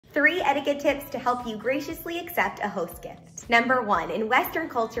3 etiquette tips to help you graciously accept a host gift. Number 1, in Western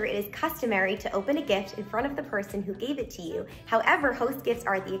culture, it is customary to open a gift in front of the person who gave it to you. However, host gifts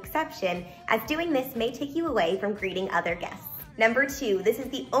are the exception, as doing this may take you away from greeting other guests. Number 2, this is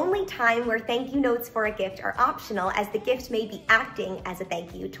the only time where thank you notes for a gift are optional, as the gift may be acting as a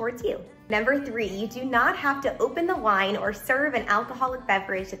thank you towards you. Number 3, you do not have to open the wine or serve an alcoholic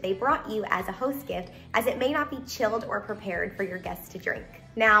beverage that they brought you as a host gift, as it may not be chilled or prepared for your guests to drink.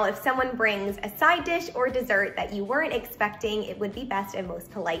 Now, if someone brings a side dish or dessert that you weren't expecting, it would be best and most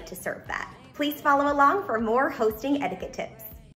polite to serve that. Please follow along for more hosting etiquette tips.